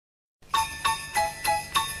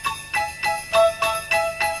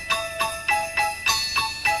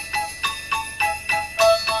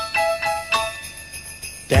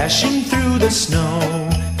Dashing through the snow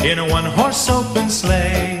in a one-horse open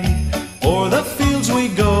sleigh. O'er the fields we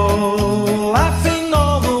go, laughing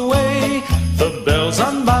all the way. The bells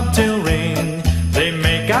on bobtail ring, they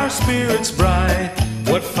make our spirits bright.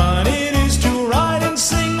 What fun it is to ride and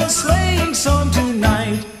sing a sleighing song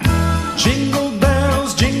tonight. Jingle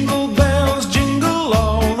bells, jingle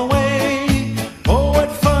all the way. Oh, what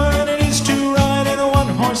fun it is to ride in a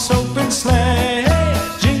one-horse open sleigh.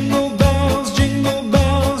 Jingle bells, jingle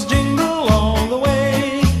all the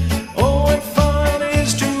way. Oh, what fun it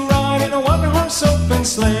is to ride in a one-horse open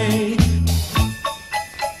sleigh.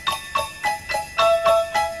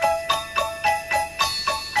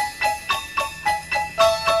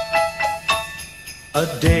 A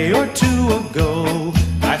day or two ago,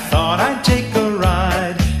 I thought I'd take a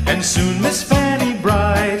ride, and soon Miss Fanny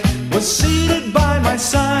Bright was seated by my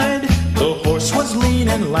side. The horse was lean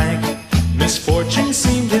and lank, misfortune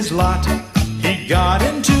seemed his lot. He got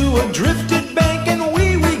into a drifted bank, and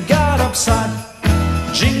we got upside.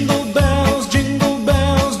 Jingle bells,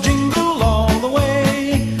 jingle all the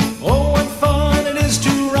way. Oh, what fun it is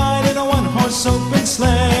to ride in a one-horse open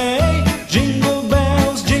sleigh. Jingle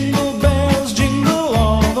bells, jingle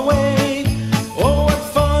all the way. Oh, what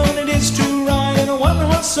fun it is to ride in a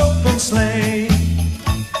one-horse open sleigh.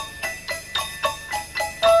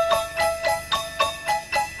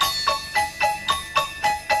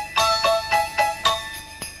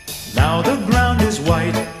 Now the ground is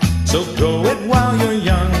white, so go it while you're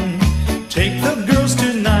young. Take the girls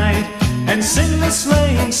tonight and sing the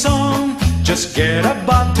sleighing song. Just get a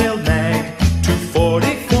bobtailed nag,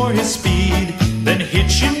 240 for his speed, then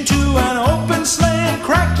hitch him to an open sleigh and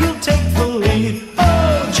crack, you'll take